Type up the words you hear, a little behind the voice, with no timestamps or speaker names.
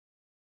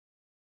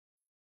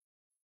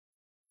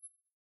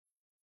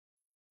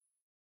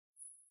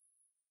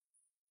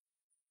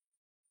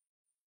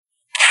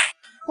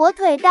火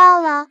腿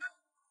到了。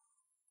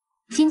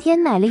今天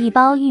买了一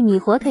包玉米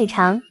火腿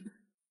肠，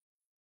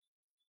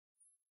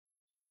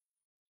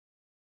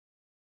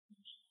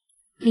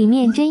里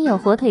面真有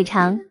火腿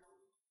肠。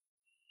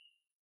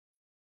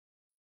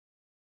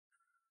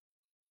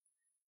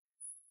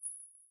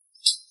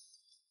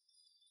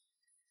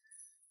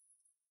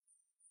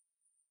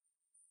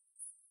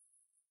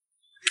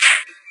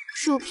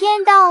薯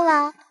片到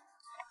了。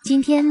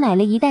今天买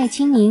了一袋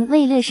青柠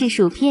味乐事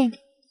薯片。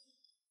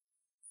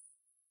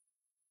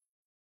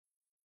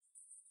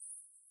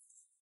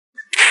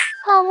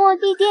泡沫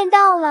地垫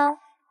到了。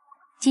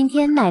今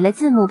天买了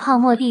字母泡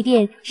沫地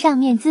垫，上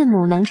面字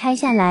母能拆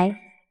下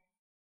来，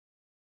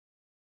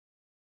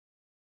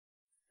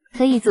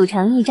可以组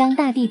成一张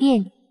大地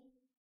垫。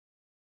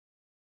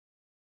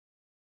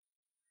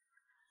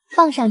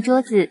放上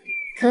桌子，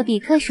可比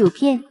克薯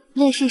片、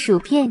乐事薯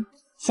片、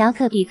小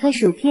可比克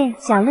薯片、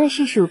小乐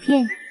事薯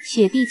片、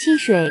雪碧汽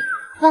水、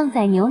旺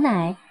仔牛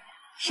奶，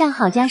上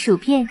好家薯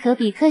片、可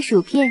比克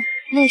薯片、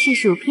乐事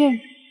薯片。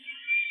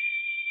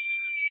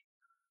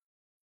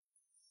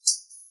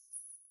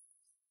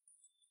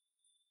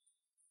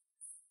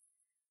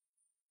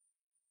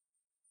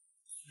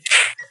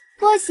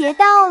拖鞋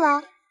到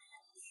了。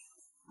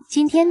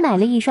今天买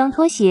了一双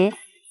拖鞋，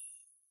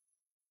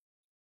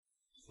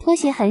拖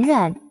鞋很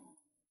软，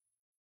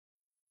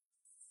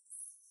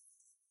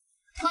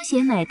拖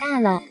鞋买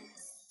大了。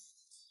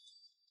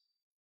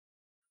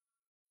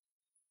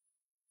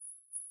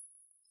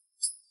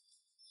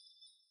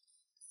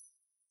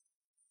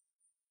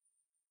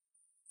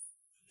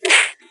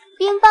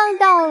冰棒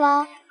到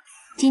了。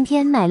今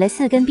天买了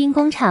4根冰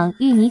工厂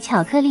玉米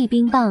巧克力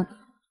冰棒。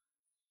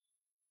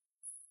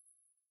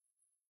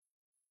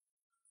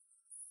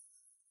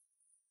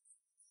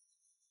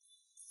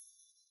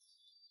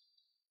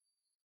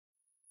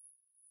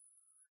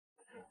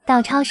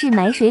到超市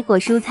买水果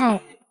蔬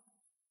菜。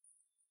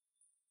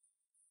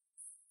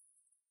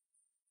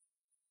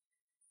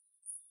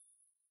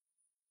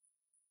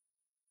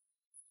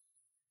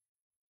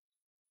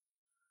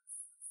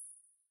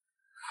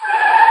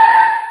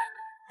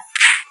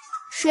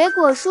水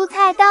果蔬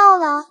菜到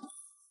了。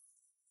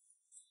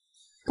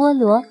菠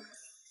萝、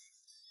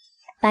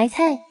白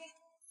菜、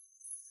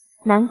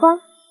南瓜、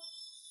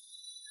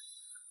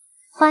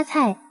花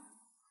菜、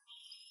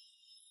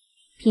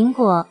苹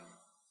果、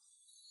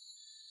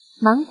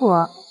芒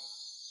果、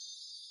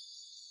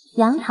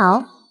杨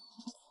桃、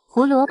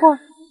胡萝卜、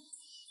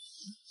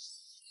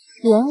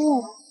莲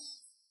雾。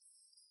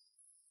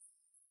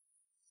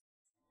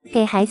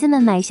给孩子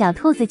们买小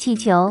兔子气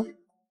球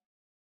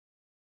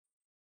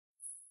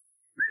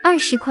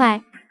，20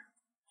块。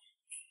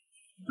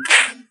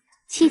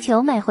气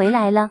球买回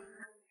来了，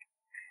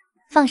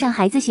放上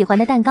孩子喜欢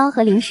的蛋糕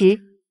和零食。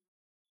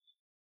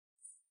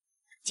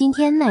今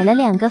天买了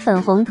2个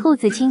粉红兔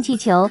子氢气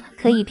球，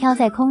可以飘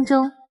在空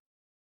中。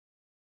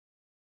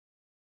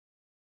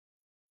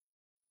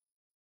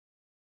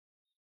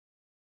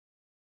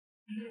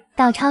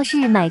到超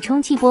市买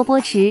充气波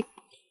波池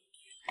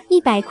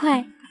，100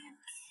块。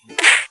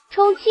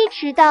充气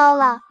池到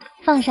了。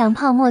放上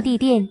泡沫地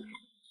垫。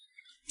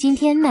今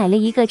天买了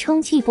一个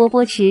充气波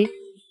波池，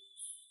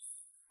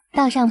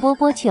倒上波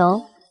波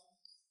球。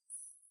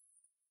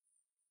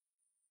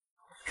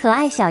可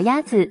爱小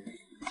鸭子、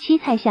七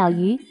彩小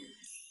鱼、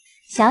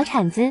小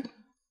铲子、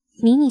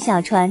迷你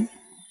小船。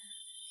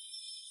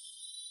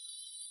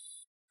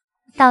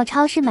到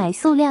超市买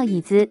塑料椅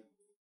子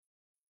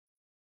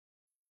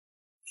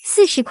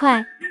，40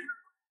块。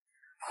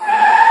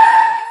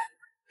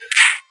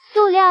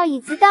塑料椅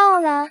子到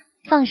了。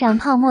放上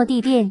泡沫地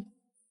垫。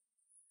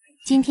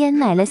今天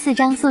买了4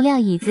张塑料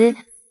椅子，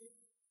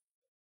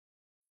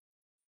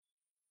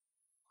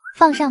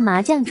放上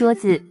麻将桌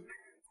子，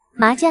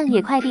麻将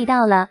也快递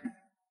到了。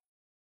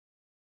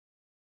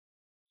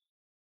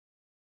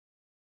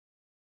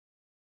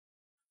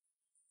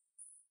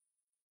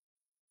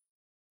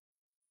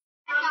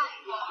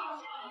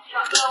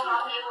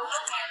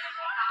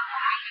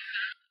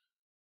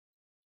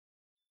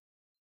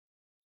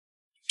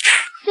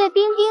碎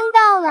冰冰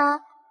到了。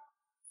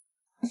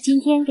今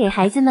天给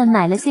孩子们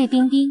买了碎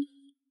冰冰，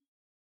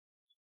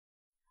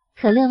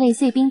可乐味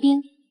碎冰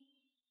冰，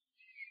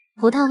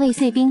葡萄味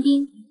碎冰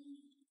冰，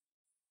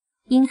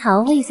樱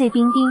桃味碎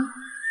冰冰，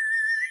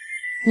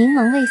柠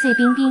檬味碎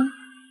冰冰，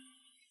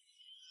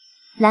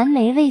蓝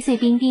莓味碎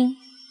冰冰，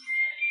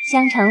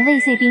香橙味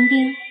碎冰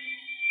冰。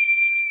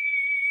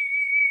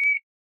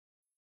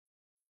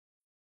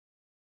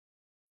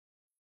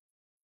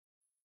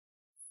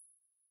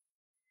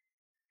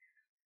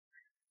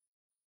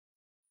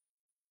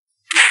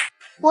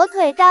火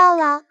腿到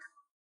了。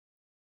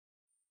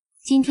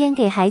今天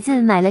给孩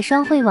子买了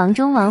双汇王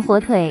中王火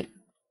腿，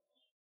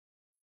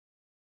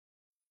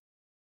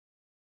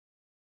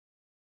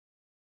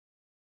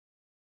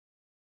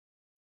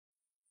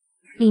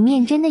里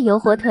面真的有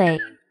火腿。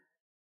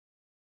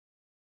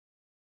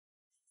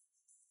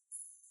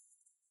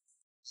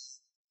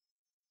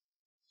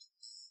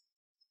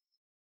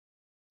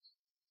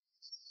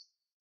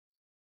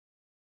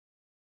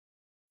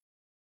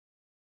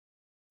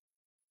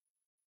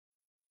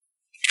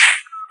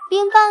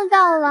冰棒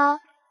到了。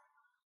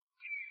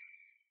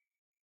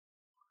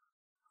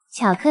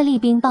巧克力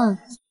冰棒，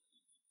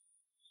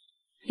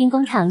兵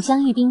工厂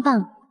香芋冰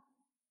棒，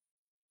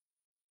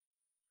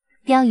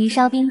鲷鱼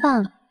烧冰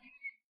棒，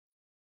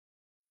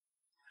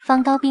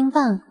方糕冰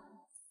棒，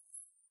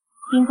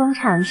兵工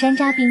厂山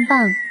楂冰棒，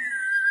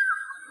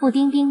布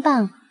丁冰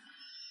棒，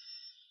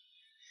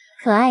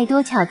可爱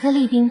多巧克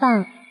力冰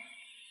棒。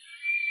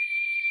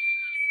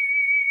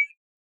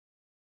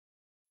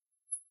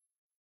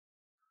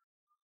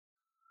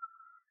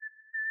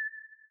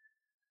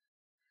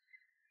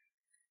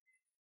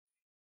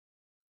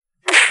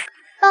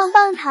棒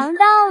棒糖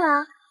到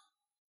了。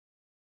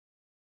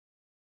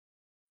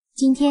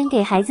今天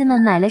给孩子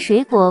们买了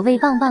水果味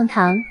棒棒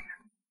糖、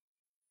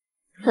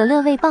可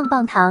乐味棒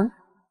棒糖、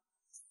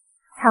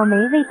草莓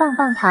味棒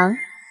棒糖、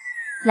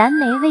蓝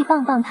莓味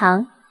棒棒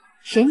糖、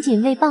神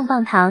锦味棒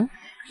棒糖、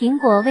苹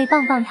果味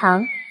棒棒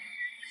糖、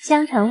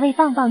香橙味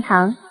棒棒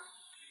糖、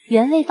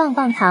原味棒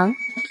棒糖、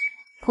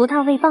葡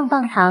萄味棒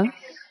棒糖。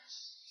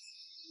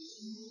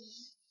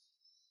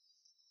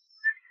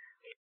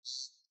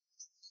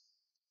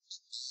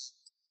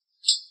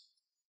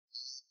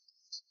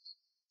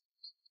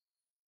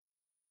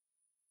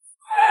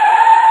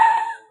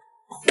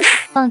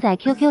旺仔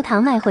QQ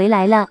糖买回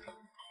来了，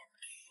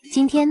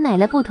今天买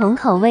了不同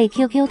口味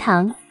QQ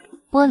糖，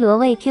菠萝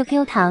味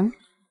QQ 糖、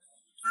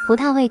葡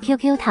萄味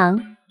QQ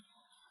糖、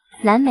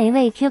蓝莓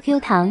味 QQ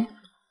糖、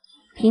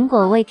苹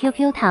果味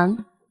QQ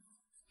糖、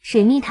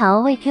水蜜桃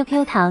味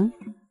QQ 糖、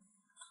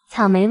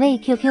草莓味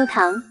QQ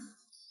糖。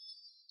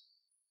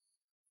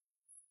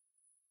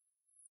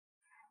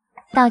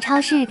到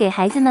超市给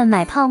孩子们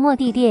买泡沫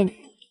地垫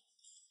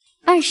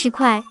，20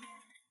块。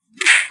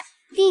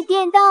地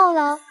垫到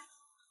了。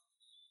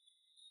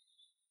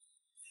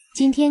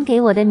今天给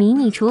我的迷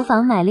你厨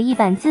房买了一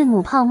版字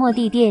母泡沫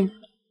地垫。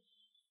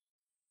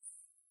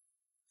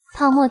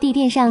泡沫地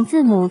垫上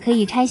字母可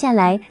以拆下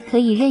来，可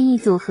以任意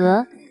组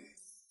合。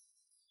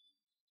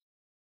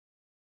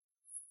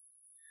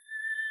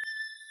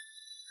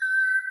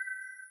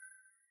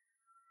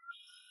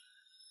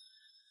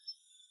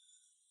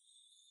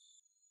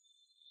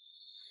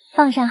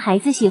放上孩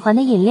子喜欢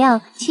的饮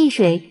料、汽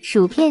水、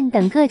薯片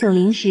等各种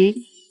零食。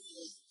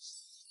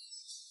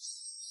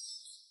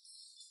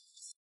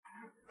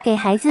给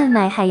孩子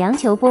买海洋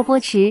球波波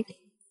池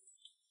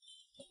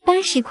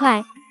，80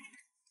块。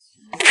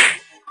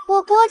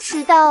波波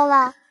池到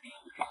了。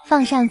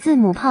放上字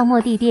母泡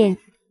沫地垫。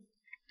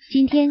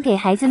今天给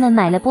孩子们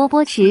买了波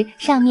波池，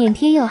上面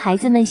贴有孩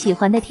子们喜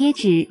欢的贴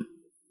纸。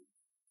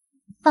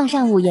放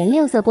上5颜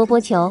6色波波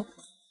球，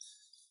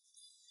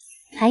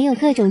还有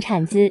各种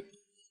铲子、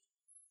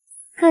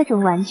各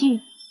种玩具。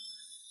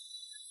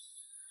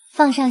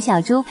放上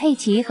小猪佩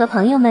奇和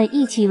朋友们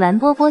一起玩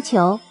波波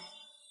球。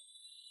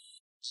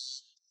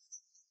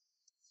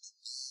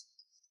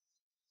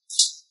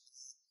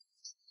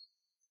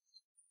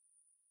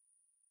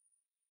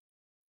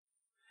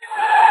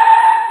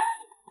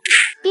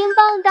冰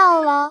棒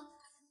到了。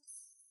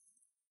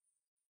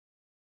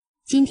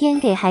今天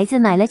给孩子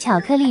买了巧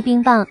克力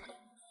冰棒、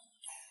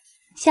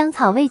香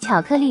草味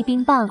巧克力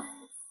冰棒、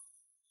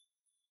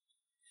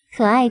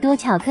可爱多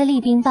巧克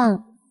力冰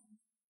棒、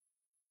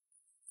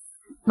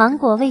芒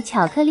果味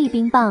巧克力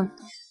冰棒、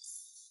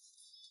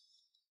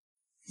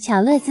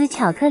巧乐兹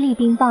巧克力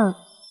冰棒、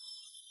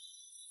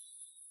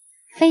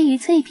飞鱼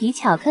脆皮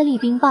巧克力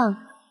冰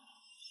棒。